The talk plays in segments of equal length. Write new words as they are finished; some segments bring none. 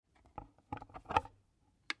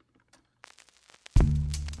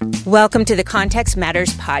Welcome to the Context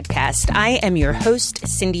Matters podcast. I am your host,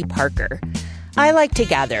 Cindy Parker. I like to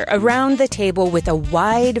gather around the table with a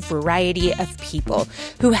wide variety of people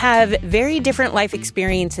who have very different life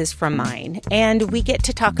experiences from mine, and we get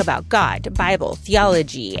to talk about God, Bible,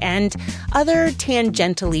 theology, and other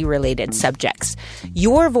tangentially related subjects.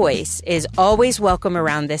 Your voice is always welcome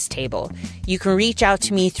around this table. You can reach out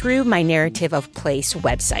to me through my Narrative of Place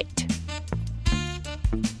website.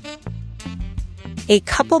 A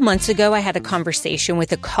couple months ago, I had a conversation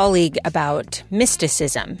with a colleague about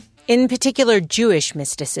mysticism, in particular Jewish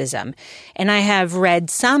mysticism, and I have read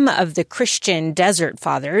some of the Christian desert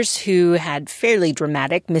fathers who had fairly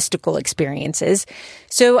dramatic mystical experiences,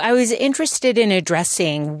 so I was interested in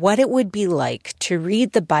addressing what it would be like to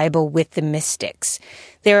read the Bible with the mystics.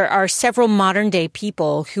 There are several modern-day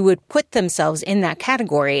people who would put themselves in that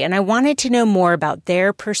category, and I wanted to know more about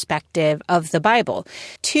their perspective of the Bible.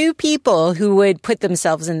 Two people who would put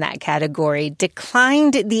themselves in that category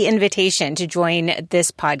declined the invitation to join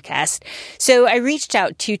this podcast, so I reached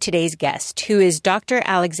out to today's guest, who is Dr.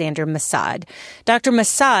 Alexander Masad. Dr.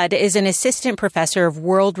 Masad is an assistant professor of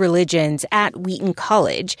world religions at Wheaton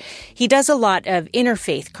College. He does a lot of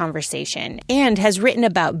interfaith conversation and has written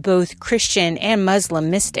about both Christian and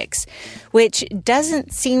Muslim mystics, which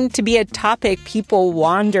doesn't seem to be a topic people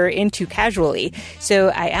wander into casually. So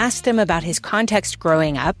I asked him about his context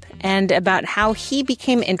growing up and about how he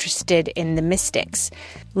became interested in the mystics.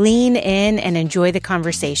 Lean in and enjoy the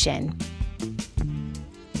conversation.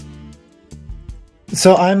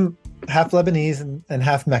 So I'm half Lebanese and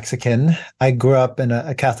half Mexican. I grew up in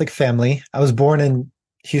a Catholic family. I was born in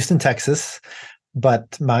Houston, Texas,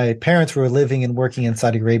 but my parents were living and working in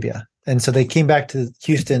Saudi Arabia. And so they came back to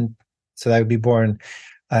Houston so that I would be born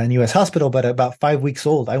in a U.S. hospital. But at about 5 weeks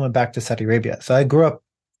old, I went back to Saudi Arabia. So I grew up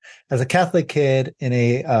as a Catholic kid in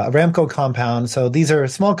a Aramco compound. So these are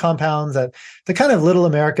small compounds that they're kind of little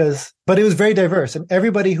Americas, but it was very diverse. And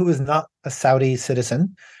everybody who was not a Saudi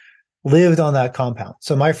citizen lived on that compound.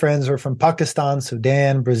 So my friends were from Pakistan,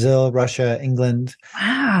 Sudan, Brazil, Russia, England.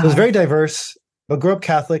 Wow. So it was very diverse, but grew up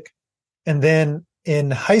Catholic. And then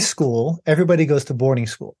in high school, everybody goes to boarding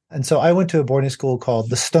school. And so I went to a boarding school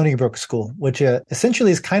called the Stony Brook School, which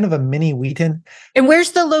essentially is kind of a mini Wheaton. And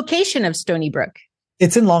where's the location of Stony Brook?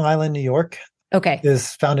 It's in Long Island, New York. Okay. It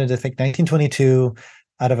was founded, I think, 1922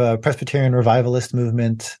 out of a Presbyterian revivalist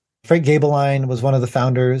movement. Frank Gabeline was one of the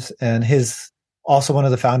founders, and he's also one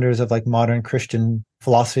of the founders of like modern Christian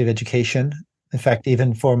philosophy of education. In fact,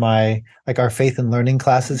 even for our faith and learning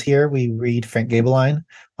classes here, we read Frank Gabeline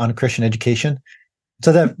on Christian education.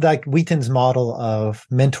 So that Wheaton's model of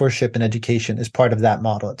mentorship and education is part of that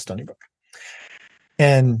model at Stony Brook.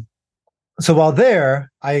 And so while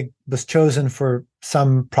there, I was chosen for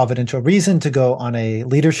some providential reason to go on a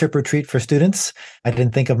leadership retreat for students. I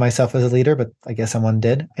didn't think of myself as a leader, but I guess someone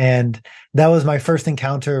did. And that was my first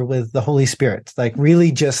encounter with the Holy Spirit, like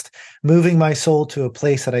really just moving my soul to a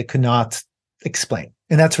place that I could not explain.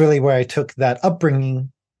 And that's really where I took that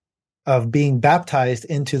upbringing of being baptized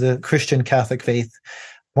into the Christian Catholic faith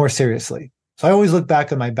more seriously. So I always look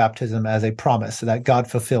back on my baptism as a promise that God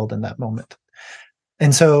fulfilled in that moment.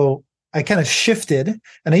 And so I kind of shifted,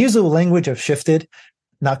 and I use the language of shifted,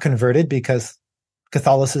 not converted, because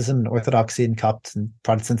Catholicism and Orthodoxy and Copts and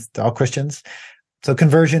Protestants, they're all Christians. So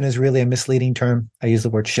conversion is really a misleading term. I use the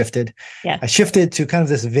word shifted. Yeah. I shifted to kind of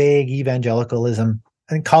this vague evangelicalism.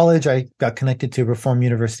 In college, I got connected to Reformed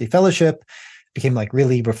University Fellowship, became like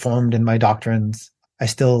really reformed in my doctrines. I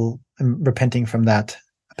still am repenting from that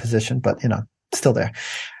position, but still there.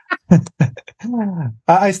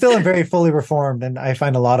 I still am very fully reformed, and I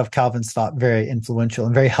find a lot of Calvin's thought very influential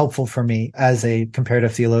and very helpful for me as a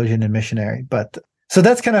comparative theologian and missionary. But so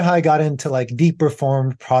that's kind of how I got into like deep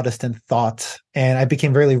reformed Protestant thought. And I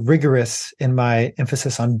became really rigorous in my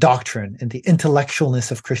emphasis on doctrine and the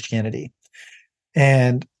intellectualness of Christianity.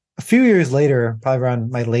 And a few years later, probably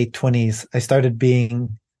around my late 20s, I started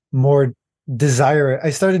being more I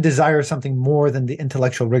started desire something more than the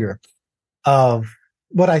intellectual rigor of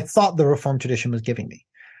what I thought the Reformed tradition was giving me.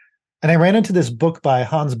 And I ran into this book by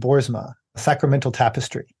Hans Boersma, Sacramental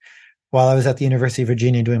Tapestry, while I was at the University of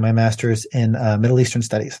Virginia doing my master's in Middle Eastern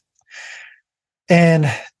Studies.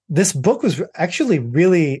 And this book was actually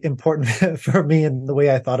really important for me in the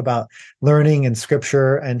way I thought about learning and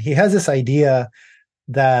scripture. And he has this idea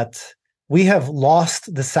that we have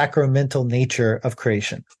lost the sacramental nature of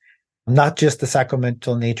creation, not just the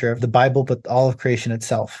sacramental nature of the Bible, but all of creation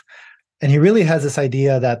itself. And he really has this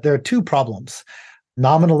idea that there are two problems,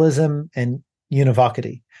 nominalism and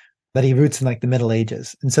univocity, that he roots in like the Middle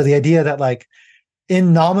Ages. And so the idea that like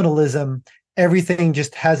in nominalism, everything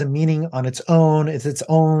just has a meaning on its own. It's its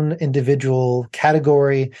own individual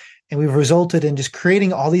category. And we've resulted in just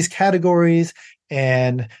creating all these categories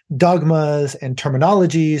and dogmas and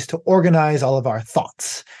terminologies to organize all of our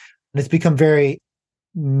thoughts. And it's become very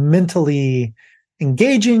mentally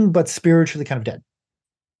engaging, but spiritually kind of dead.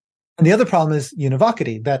 And the other problem is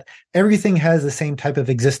univocity, that everything has the same type of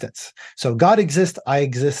existence. So God exists, I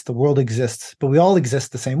exist, the world exists, but we all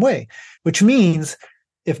exist the same way, which means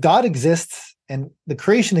if God exists and the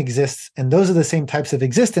creation exists, and those are the same types of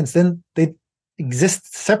existence, then they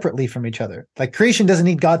exist separately from each other. Like creation doesn't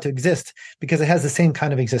need God to exist because it has the same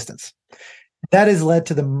kind of existence. That has led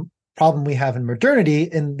to the problem we have in modernity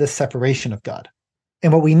in the separation of God.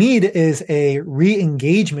 And what we need is a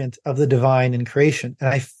re-engagement of the divine in creation. And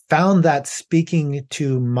I found that speaking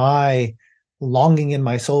to my longing in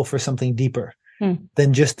my soul for something deeper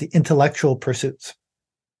than just the intellectual pursuits.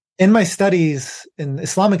 In my studies, in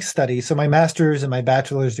Islamic studies, so my master's and my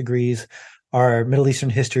bachelor's degrees are Middle Eastern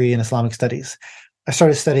history and Islamic studies. I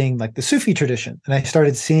started studying like the Sufi tradition, and I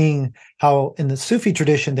started seeing how in the Sufi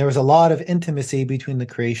tradition, there was a lot of intimacy between the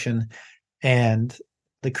creation and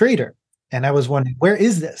the creator. And I was wondering, where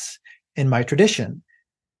is this in my tradition?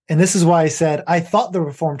 And this is why I said, I thought the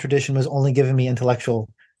Reformed tradition was only giving me intellectual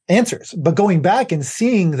answers. But going back and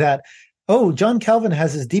seeing that, oh, John Calvin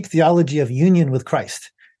has this deep theology of union with Christ,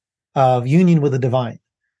 of union with the divine.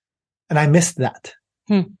 And I missed that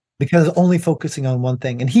because only focusing on one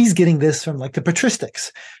thing. And he's getting this from like the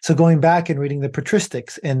patristics. So going back and reading the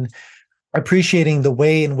patristics and appreciating the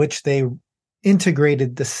way in which they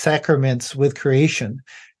integrated the sacraments with creation.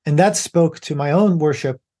 And that spoke to my own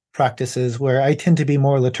worship practices where I tend to be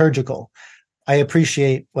more liturgical. I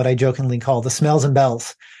appreciate what I jokingly call the smells and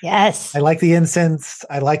bells. Yes. I like the incense.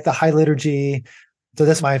 I like the high liturgy. So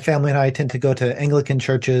that's my family and I tend to go to Anglican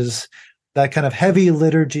churches. That kind of heavy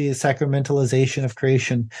liturgy, sacramentalization of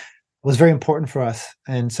creation was very important for us.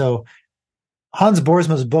 And so Hans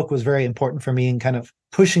Boersma's book was very important for me in kind of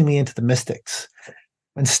pushing me into the mystics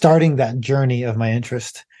and starting that journey of my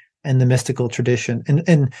interest in the mystical tradition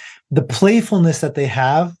and the playfulness that they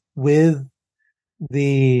have with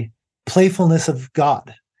the playfulness of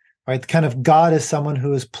God, right? Kind of God is someone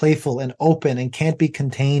who is playful and open and can't be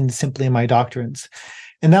contained simply in my doctrines.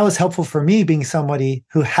 And that was helpful for me being somebody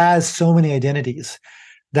who has so many identities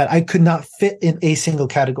that I could not fit in a single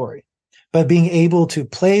category. But being able to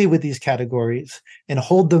play with these categories and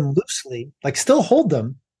hold them loosely, like still hold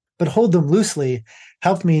them, but hold them loosely,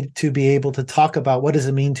 helped me to be able to talk about what does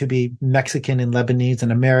it mean to be Mexican and Lebanese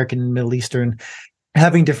and American and Middle Eastern,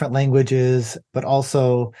 having different languages, but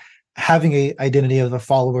also having an identity of a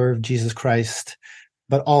follower of Jesus Christ,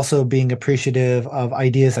 but also being appreciative of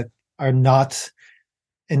ideas that are not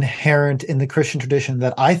inherent in the Christian tradition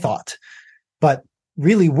that I thought, but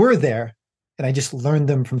really were there. And I just learned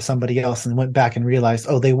them from somebody else and went back and realized,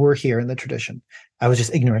 oh, they were here in the tradition. I was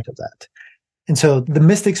just ignorant of that. And so the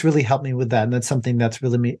mystics really helped me with that. And that's something that's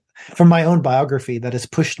really me from my own biography that has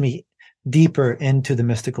pushed me deeper into the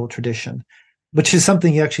mystical tradition, which is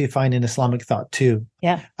something you actually find in Islamic thought too.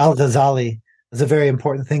 Yeah. Al-Ghazali is a very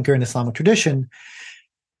important thinker in Islamic tradition,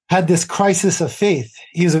 had this crisis of faith.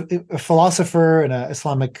 He was a philosopher and an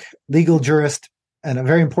Islamic legal jurist and a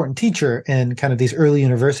very important teacher in kind of these early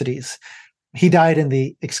universities. He died in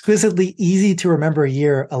the exquisitely easy to remember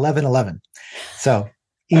year 1111. So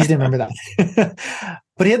easy to remember that.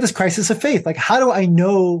 But he had this crisis of faith. Like, how do I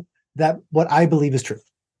know that what I believe is true?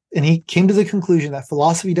 And he came to the conclusion that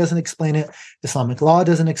philosophy doesn't explain it. Islamic law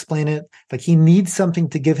doesn't explain it. Like, he needs something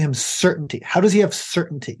to give him certainty. How does he have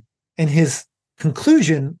certainty? And his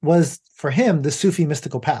conclusion was, for him, the Sufi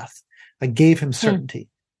mystical path. Like, gave him certainty.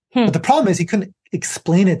 But the problem is he couldn't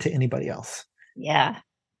explain it to anybody else. Yeah.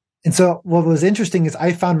 And so what was interesting is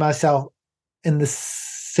I found myself in the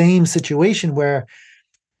same situation where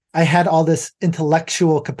I had all this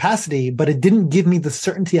intellectual capacity, but it didn't give me the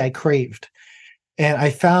certainty I craved. And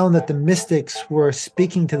I found that the mystics were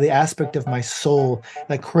speaking to the aspect of my soul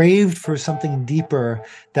that craved for something deeper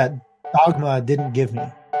that dogma didn't give me.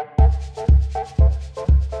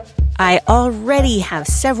 I already have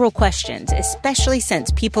several questions, especially since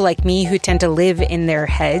people like me who tend to live in their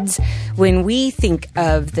heads, when we think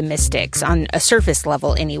of the mystics, on a surface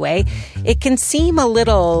level anyway, it can seem a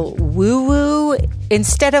little woo-woo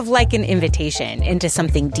instead of like an invitation into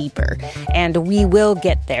something deeper. And we will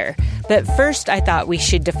get there. But first, I thought we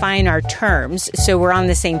should define our terms so we're on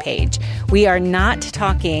the same page. We are not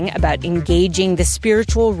talking about engaging the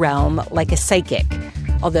spiritual realm like a psychic,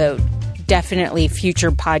 although definitely future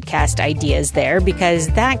podcast ideas there, because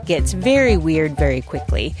that gets very weird very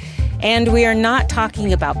quickly. And we are not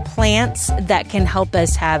talking about plants that can help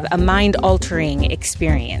us have a mind-altering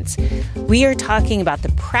experience. We are talking about the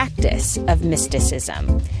practice of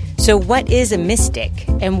mysticism. So what is a mystic,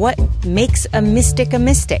 and what makes a mystic a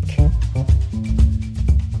mystic?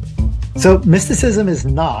 So mysticism is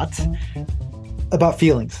not about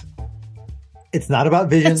feelings. It's not about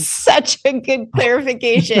visions. That's such a good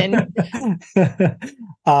clarification.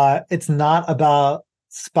 It's not about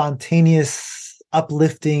spontaneous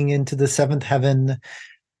uplifting into the seventh heaven.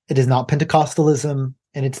 It is not Pentecostalism,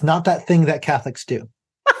 and it's not that thing that Catholics do.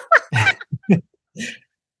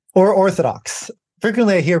 Or Orthodox.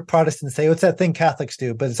 Frequently I hear Protestants say, "What's that thing Catholics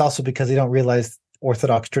do?" But it's also because they don't realize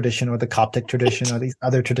Orthodox tradition or the Coptic tradition or these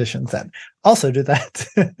other traditions that also do that.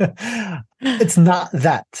 It's not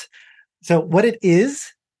that. So what it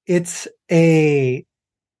is, it's a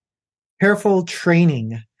careful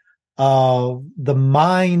training of the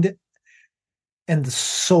mind and the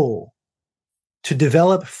soul to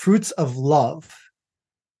develop fruits of love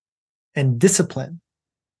and discipline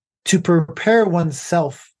to prepare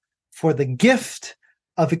oneself for the gift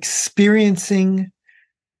of experiencing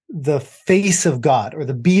the face of God or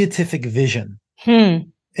the beatific vision.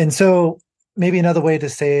 And so maybe another way to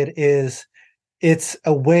say it is it's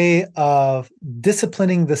a way of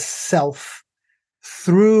disciplining the self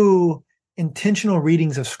through intentional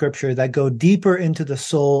readings of scripture that go deeper into the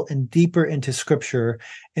soul and deeper into scripture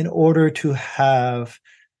in order to have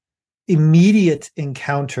immediate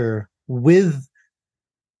encounter with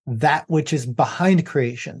that which is behind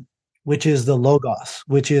creation, which is the Logos,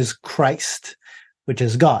 which is Christ, which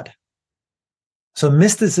is God. So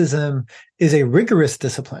mysticism is a rigorous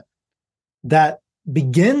discipline that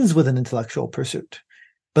begins with an intellectual pursuit,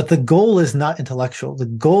 but the goal is not intellectual. The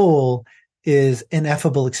goal is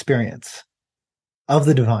ineffable experience of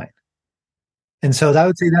the divine. And so I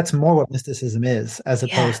would say that's more what mysticism is, as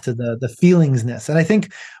opposed to the feelingsness. And I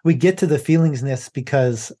think we get to the feelingsness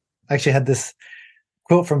because I actually had this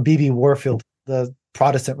quote from B.B. Warfield, the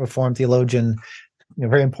Protestant Reformed theologian,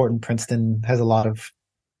 very important. Princeton has a lot of,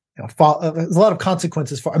 there's a lot of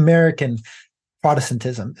consequences for American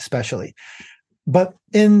Protestantism, especially. But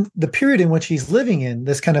in the period in which he's living in,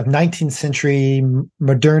 this kind of 19th century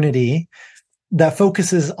modernity that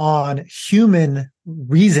focuses on human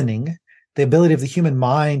reasoning, the ability of the human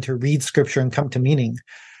mind to read scripture and come to meaning,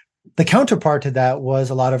 the counterpart to that was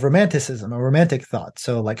a lot of romanticism, a romantic thought.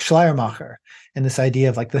 So like Schleiermacher and this idea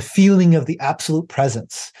of like the feeling of the absolute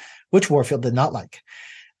presence, which Warfield did not like.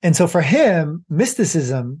 And so for him,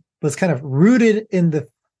 mysticism was kind of rooted in the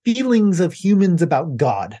feelings of humans about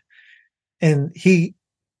God. And he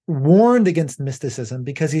warned against mysticism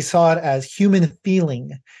because he saw it as human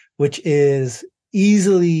feeling, which is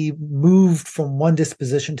easily moved from one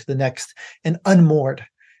disposition to the next and unmoored.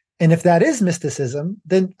 And if that is mysticism,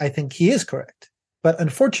 then I think he is correct. But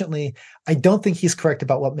unfortunately, I don't think he's correct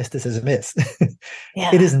about what mysticism is.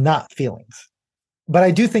 It is not feelings. But I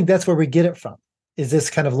do think that's where we get it from, is this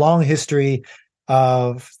kind of long history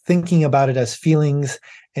of thinking about it as feelings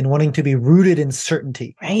and wanting to be rooted in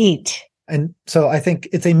certainty. Right. And so I think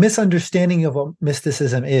it's a misunderstanding of what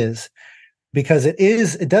mysticism is, because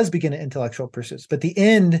it does begin at intellectual pursuits, but the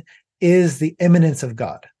end is the immanence of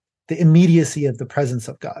God, the immediacy of the presence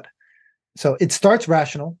of God. So it starts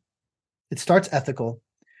rational, it starts ethical,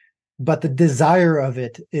 but the desire of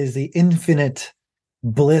it is the infinite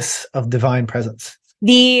bliss of divine presence.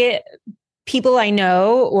 The people I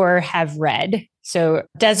know or have read, so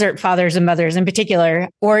Desert Fathers and Mothers in particular,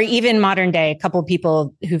 or even modern day, a couple of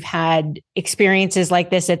people who've had experiences like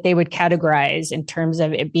this that they would categorize in terms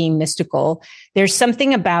of it being mystical. There's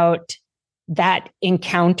something about that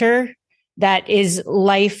encounter that is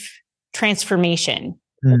life transformation.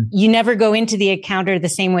 You never go into the encounter the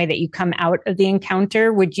same way that you come out of the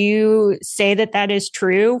encounter. Would you say that that is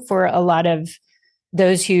true for a lot of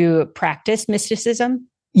those who practice mysticism?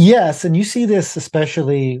 Yes. And you see this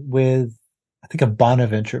especially with, I think of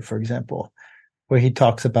Bonaventure, for example, where he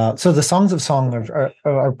talks about, so the Songs of Song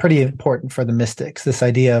are pretty important for the mystics, this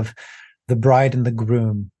idea of the bride and the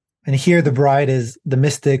groom. And here the bride is the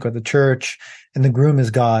mystic or the church, and the groom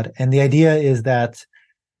is God. And the idea is that,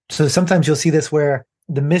 so sometimes you'll see this where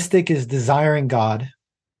the mystic is desiring God,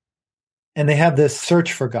 and they have this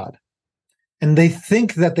search for God, and they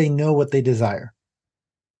think that they know what they desire,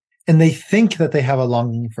 and they think that they have a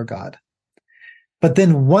longing for God. But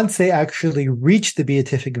then once they actually reach the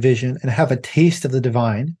beatific vision and have a taste of the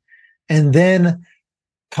divine, and then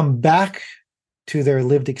come back to their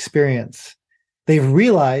lived experience, they've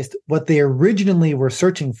realized what they originally were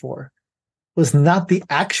searching for was not the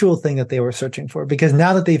actual thing that they were searching for, because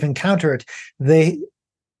now that they've encountered it,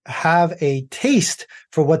 have a taste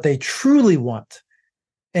for what they truly want.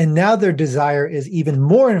 And now their desire is even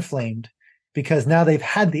more inflamed because now they've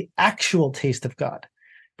had the actual taste of God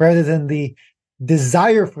rather than the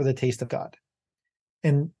desire for the taste of God.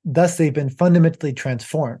 And thus they've been fundamentally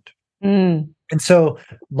transformed. And so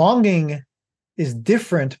longing is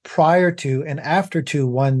different prior to and after to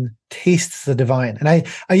one tastes the divine. And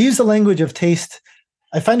I use the language of taste.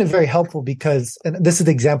 I find it very helpful because, and this is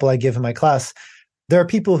the example I give in my class, there are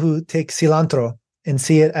people who take cilantro and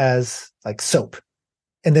see it as like soap.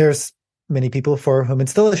 And there's many people for whom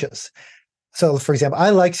it's delicious. So, for example, I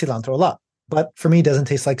like cilantro a lot, but for me, it doesn't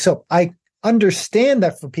taste like soap. I understand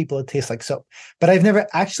that for people, it tastes like soap, but I've never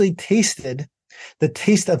actually tasted the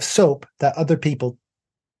taste of soap that other people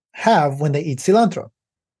have when they eat cilantro.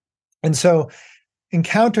 And so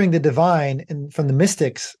encountering the divine and from the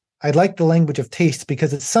mystics, I like the language of taste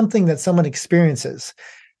because it's something that someone experiences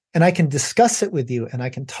and I can discuss it with you and I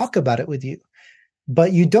can talk about it with you.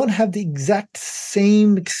 But you don't have the exact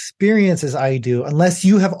same experience as I do unless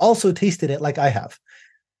you have also tasted it like I have.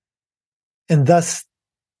 And thus,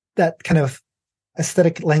 that kind of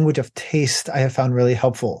aesthetic language of taste I have found really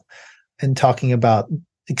helpful in talking about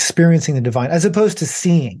experiencing the divine as opposed to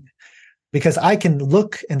seeing. Because I can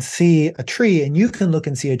look and see a tree and you can look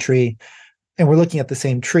and see a tree and we're looking at the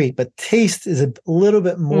same tree. But taste is a little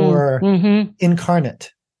bit more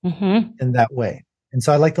incarnate in that way. And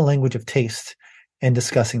so I like the language of taste and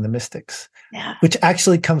discussing the mystics, which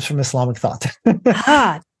actually comes from Islamic thought.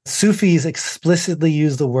 Sufis explicitly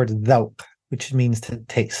use the word dhawq, which means to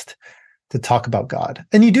taste, to talk about God.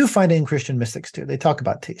 And you do find it in Christian mystics too. They talk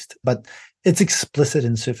about taste, but it's explicit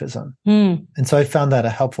in Sufism. And so I found that a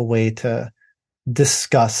helpful way to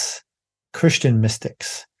discuss Christian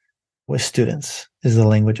mystics with students is the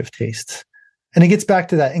language of tastes. And it gets back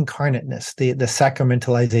to that incarnateness, the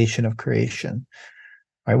sacramentalization of creation.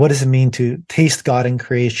 Right? What does it mean to taste God in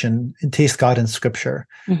creation and taste God in Scripture?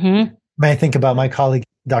 When I think about my colleague,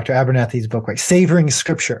 Dr. Abernathy's book, right? Savoring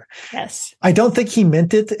Scripture. Yes. I don't think he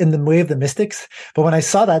meant it in the way of the mystics, but when I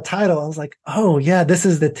saw that title, I was like, oh yeah, this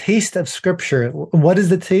is the taste of Scripture. What is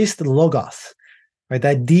the taste? The logos, right?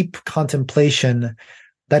 That deep contemplation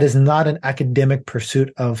that is not an academic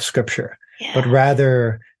pursuit of Scripture, but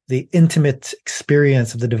rather the intimate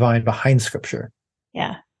experience of the divine behind Scripture.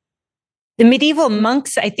 Yeah. The medieval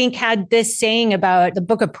monks, I think, had this saying about the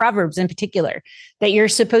book of Proverbs in particular, that you're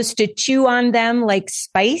supposed to chew on them like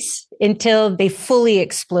spice until they fully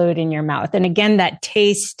explode in your mouth. And again, that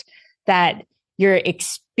taste that you're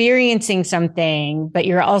experiencing something, but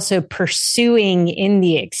you're also pursuing in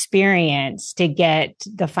the experience to get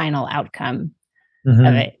the final outcome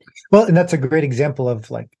of it. Well, and that's a great example of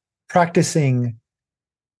like practicing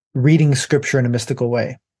reading Scripture in a mystical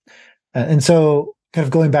way. And so kind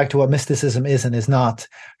of going back to what mysticism is and is not,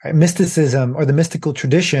 right? Mysticism or the mystical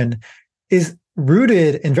tradition is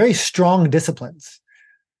rooted in very strong disciplines.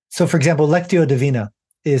 So, for example, Lectio Divina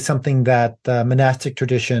is something that the monastic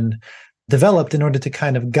tradition developed in order to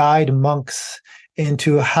kind of guide monks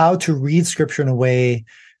into how to read Scripture in a way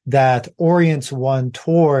that orients one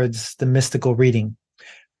towards the mystical reading.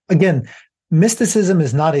 Again, mysticism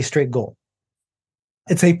is not a straight goal.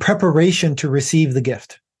 It's a preparation to receive the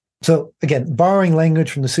gift. So again, borrowing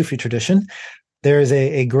language from the Sufi tradition, there is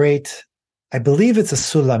a great, I believe it's a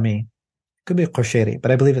Sulami, could be a Qushayri,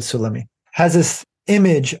 but I believe it's Sulami, has this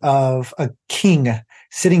image of a king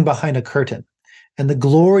sitting behind a curtain. And the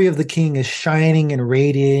glory of the king is shining and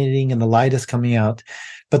radiating and the light is coming out.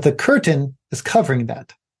 But the curtain is covering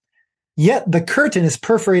that. Yet the curtain is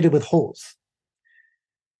perforated with holes.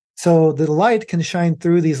 So the light can shine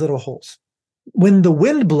through these little holes. When the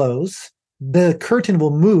wind blows, the curtain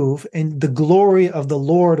will move and the glory of the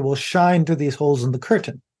Lord will shine through these holes in the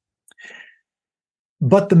curtain.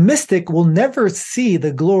 But the mystic will never see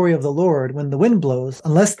the glory of the Lord when the wind blows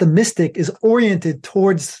unless the mystic is oriented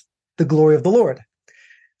towards the glory of the Lord.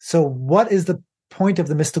 So what is the point of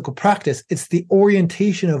the mystical practice? It's the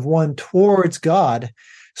orientation of one towards God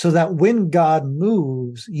so that when God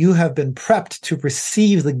moves, you have been prepped to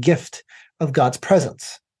receive the gift of God's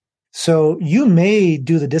presence. So you may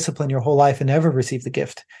do the discipline your whole life and never receive the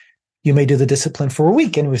gift. You may do the discipline for a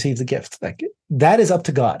week and receive the gift. Like, that is up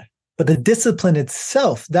to God. But the discipline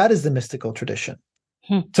itself, that is the mystical tradition.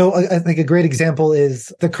 So I think a great example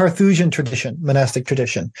is the Carthusian tradition, monastic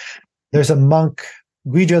tradition. There's a monk,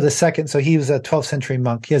 Guido II. So he was a 12th century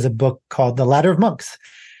monk. He has a book called The Ladder of Monks.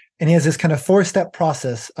 And he has this kind of 4-step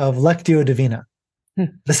process of Lectio Divina.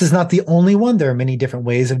 This is not the only one. There are many different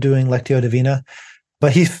ways of doing Lectio Divina.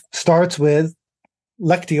 But he starts with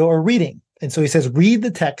lectio or reading. And so he says, read the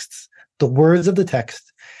texts, the words of the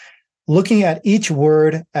text, looking at each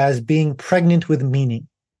word as being pregnant with meaning,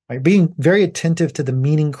 right? Being very attentive to the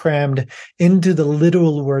meaning crammed into the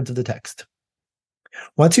literal words of the text.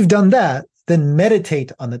 Once you've done that, then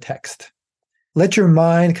meditate on the text. Let your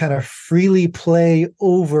mind kind of freely play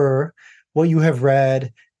over what you have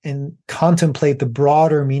read and contemplate the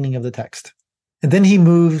broader meaning of the text. And then he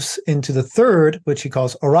moves into the third, which he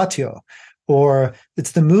calls oratio, or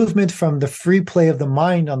it's the movement from the free play of the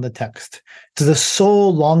mind on the text to the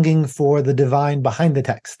soul longing for the divine behind the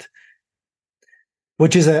text,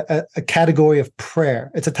 which is a category of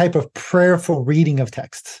prayer. It's a type of prayerful reading of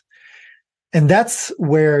texts. And that's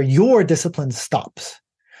where your discipline stops.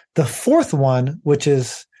 The fourth one, which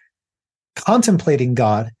is contemplating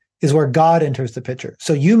God, is where God enters the picture.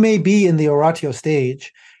 So you may be in the oratio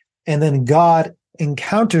stage, and then God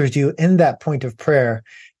encounters you in that point of prayer.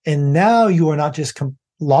 And now you are not just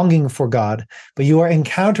longing for God, but you are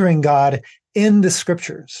encountering God in the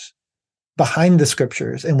scriptures, behind the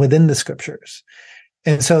scriptures, and within the scriptures.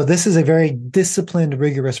 And so this is a very disciplined,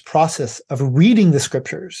 rigorous process of reading the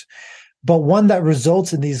scriptures, but one that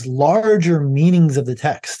results in these larger meanings of the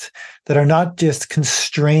text that are not just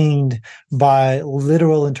constrained by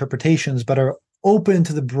literal interpretations, but are open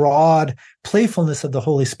to the broad playfulness of the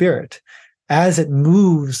Holy Spirit as it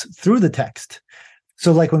moves through the text.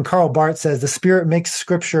 So like when Karl Barth says the Spirit makes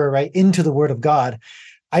scripture right into the word of God,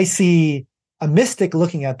 I see a mystic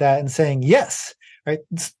looking at that and saying, yes, right?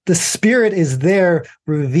 The Spirit is there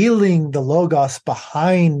revealing the logos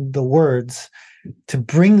behind the words to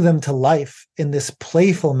bring them to life in this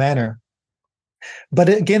playful manner. But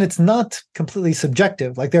again, it's not completely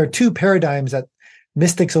subjective. Like there are two paradigms that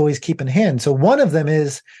mystics always keep in hand. So one of them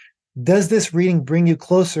is, does this reading bring you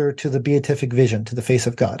closer to the beatific vision, to the face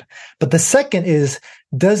of God? But the second is,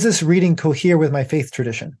 does this reading cohere with my faith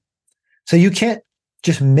tradition? So you can't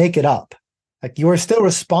just make it up. Like you are still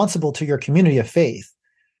responsible to your community of faith,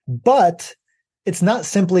 but it's not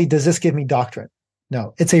simply, does this give me doctrine?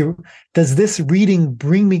 No, it's does this reading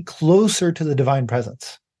bring me closer to the divine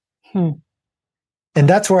presence? And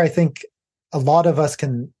that's where I think a lot of us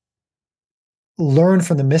can learn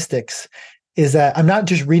from the mystics, is that I'm not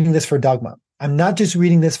just reading this for dogma. I'm not just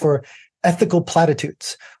reading this for ethical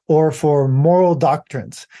platitudes or for moral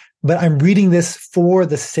doctrines, but I'm reading this for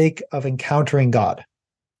the sake of encountering God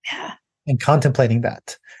and contemplating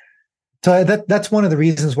that. So that's one of the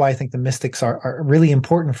reasons why I think the mystics are really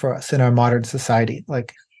important for us in our modern society.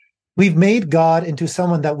 Like we've made God into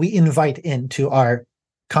someone that we invite into our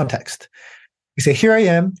context. We say, here I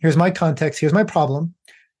am, here's my context, here's my problem.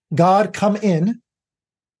 God, come in,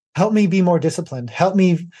 help me be more disciplined, help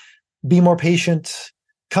me be more patient,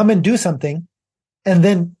 come and do something. And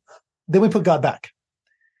then we put God back.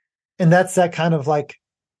 And that's that kind of like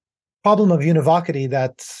problem of univocity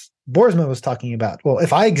that Boersma was talking about. Well,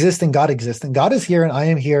 if I exist and God exists, and God is here and I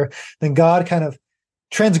am here, then God kind of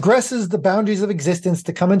transgresses the boundaries of existence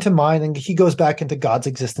to come into mine, and he goes back into God's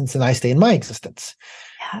existence and I stay in my existence.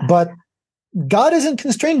 Yeah. But God isn't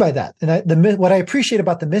constrained by that. And what I appreciate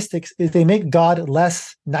about the mystics is they make God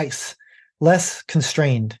less nice, less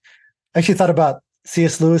constrained. I actually thought about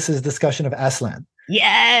C.S. Lewis's discussion of Aslan.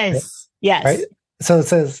 Yes. Right? Yes. Right? So it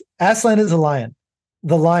says, Aslan is a lion,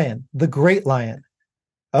 the great lion.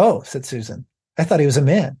 Oh, said Susan, I thought he was a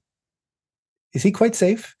man. Is he quite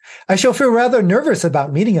safe? I shall feel rather nervous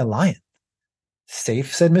about meeting a lion.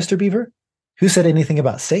 Safe, said Mr. Beaver. Who said anything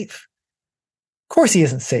about safe? Of course he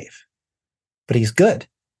isn't safe, but he's good.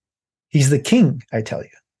 He's the king, I tell you.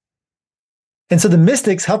 And so the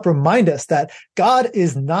mystics help remind us that God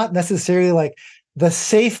is not necessarily like the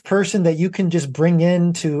safe person that you can just bring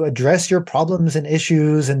in to address your problems and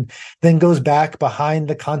issues and then goes back behind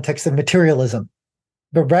the context of materialism.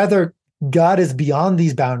 But rather, God is beyond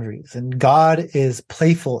these boundaries, and God is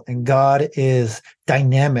playful, and God is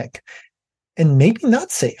dynamic, and maybe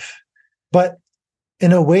not safe, but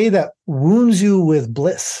in a way that wounds you with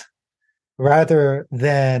bliss rather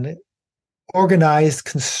than organized,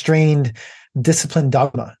 constrained, disciplined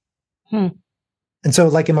dogma. And so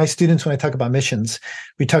like in my students, when I talk about missions,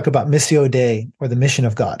 we talk about Missio Dei, or the mission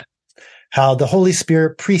of God. How the Holy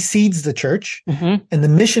Spirit precedes the church, and the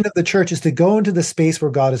mission of the church is to go into the space where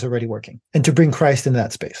God is already working and to bring Christ into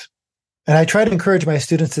that space. And I try to encourage my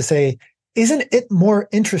students to say, isn't it more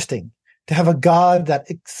interesting to have a God that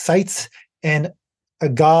excites and a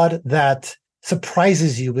God that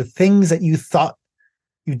surprises you with things that you thought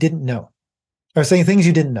you didn't know, or saying things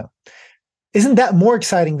you didn't know? Isn't that more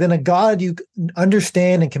exciting than a God you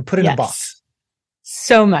understand and can put in a box?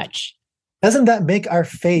 So much. Doesn't that make our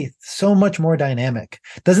faith so much more dynamic?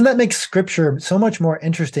 Doesn't that make scripture so much more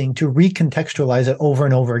interesting to recontextualize it over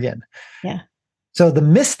and over again? Yeah. So the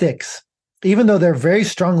mystics, even though they're very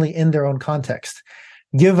strongly in their own context,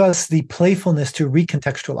 give us the playfulness to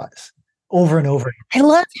recontextualize over and over. I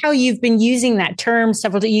love how you've been using that term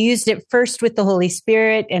several times. You used it first with the Holy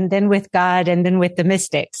Spirit and then with God and then with the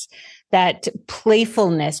mystics, that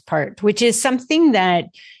playfulness part, which is something that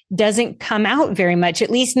doesn't come out very much, at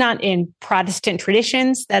least not in Protestant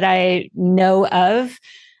traditions that I know of.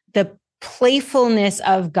 The playfulness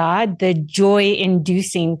of God, the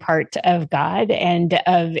joy-inducing part of God and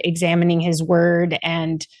of examining his word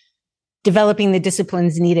and developing the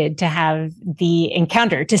disciplines needed to have the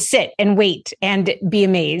encounter, to sit and wait and be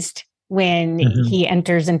amazed when he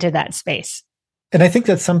enters into that space. And I think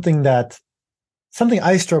that's something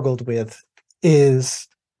I struggled with is,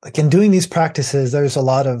 like, in doing these practices, there's a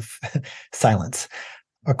lot of silence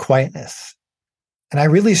or quietness. And I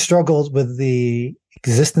really struggled with the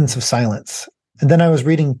existence of silence. And then I was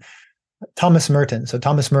reading Thomas Merton. So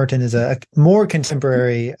Thomas Merton is a more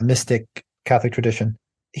contemporary mystic Catholic tradition.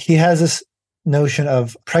 He has this notion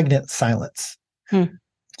of pregnant silence.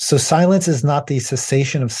 So silence is not the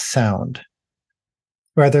cessation of sound.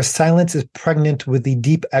 Rather, silence is pregnant with the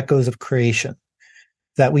deep echoes of creation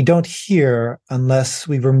that we don't hear unless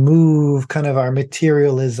we remove kind of our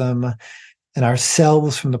materialism and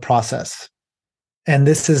ourselves from the process. And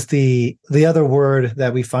this is the other word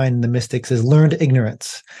that we find in the mystics is learned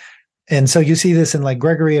ignorance. And so you see this in like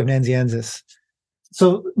Gregory of Nazianzus.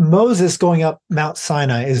 So Moses going up Mount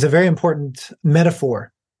Sinai is a very important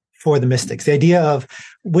metaphor for the mystics. The idea of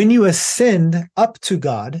when you ascend up to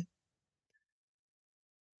God,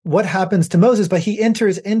 what happens to Moses? But he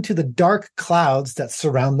enters into the dark clouds that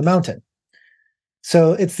surround the mountain.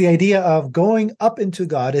 So it's the idea of going up into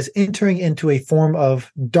God is entering into a form of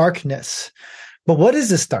darkness. But what is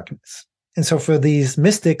this darkness? And so for these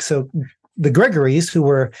mystics, so the Gregories, who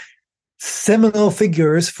were seminal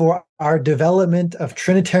figures for our development of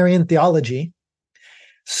Trinitarian theology,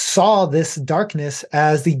 saw this darkness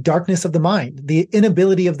as the darkness of the mind, the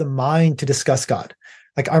inability of the mind to discuss God.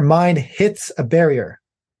 Like our mind hits a barrier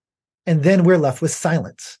and then we're left with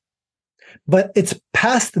silence. But it's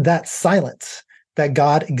past that silence that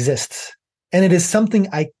God exists. And it is something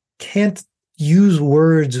I can't use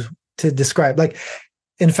words to describe. Like,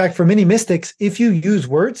 in fact, for many mystics, if you use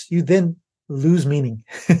words, you then lose meaning.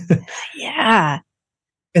 Yeah.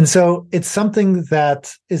 And so it's something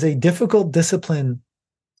that is a difficult discipline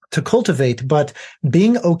to cultivate, but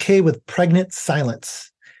being okay with pregnant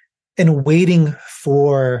silence and waiting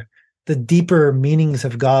for the deeper meanings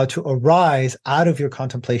of God to arise out of your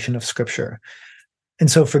contemplation of Scripture.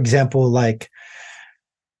 And so, for example, like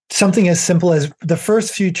something as simple as the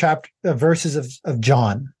first few verses of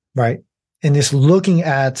John, right? And just looking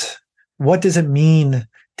at what does it mean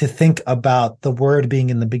to think about the Word being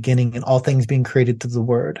in the beginning and all things being created through the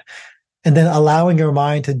Word. And then allowing your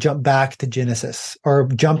mind to jump back to Genesis or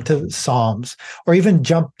jump to Psalms or even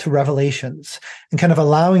jump to Revelations and kind of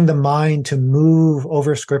allowing the mind to move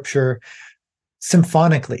over Scripture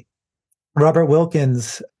symphonically. Robert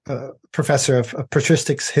Wilkins, professor of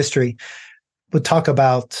patristics history, would talk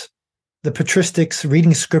about the patristics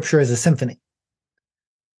reading Scripture as a symphony.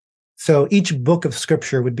 So each book of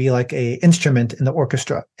Scripture would be like an instrument in the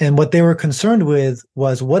orchestra. And what they were concerned with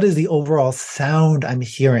was, what is the overall sound I'm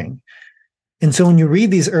hearing? And so when you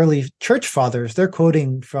read these early church fathers, they're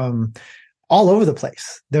quoting from all over the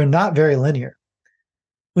place. They're not very linear.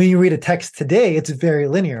 When you read a text today, it's very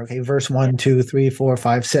linear. Okay, verse 1, 2, 3, 4,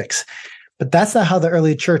 5, 6. But that's not how the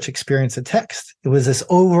early church experienced a text. It was this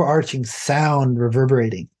overarching sound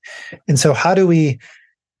reverberating. And so how do we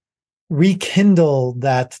rekindle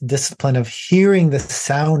that discipline of hearing the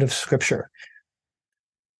sound of Scripture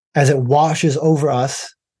as it washes over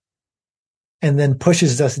us and then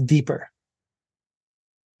pushes us deeper?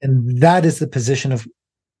 And that is the position of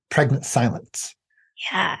pregnant silence.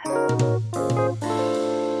 Yeah.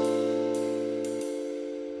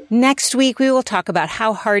 Next week, we will talk about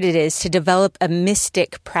how hard it is to develop a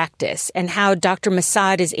mystic practice and how Dr.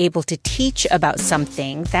 Masad is able to teach about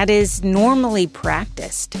something that is normally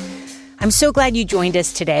practiced. I'm so glad you joined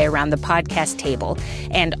us today around the podcast table.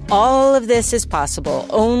 And all of this is possible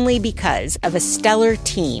only because of a stellar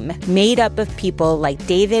team made up of people like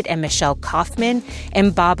David and Michelle Kaufman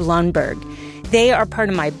and Bob Lundberg. They are part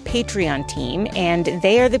of my Patreon team, and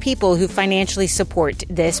they are the people who financially support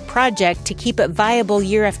this project to keep it viable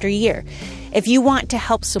year after year. If you want to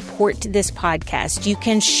help support this podcast, you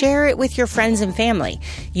can share it with your friends and family.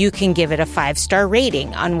 You can give it a 5-star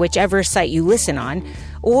rating on whichever site you listen on,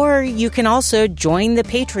 or you can also join the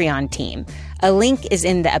Patreon team. A link is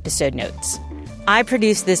in the episode notes. I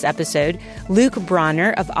produced this episode. Luke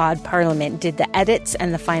Bronner of Odd Parliament did the edits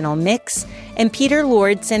and the final mix, and Peter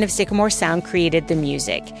Lordson of Sycamore Sound created the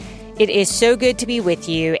music. It is so good to be with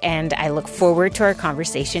you, and I look forward to our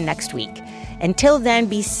conversation next week. Until then,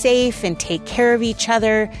 be safe and take care of each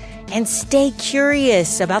other, and stay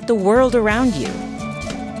curious about the world around you.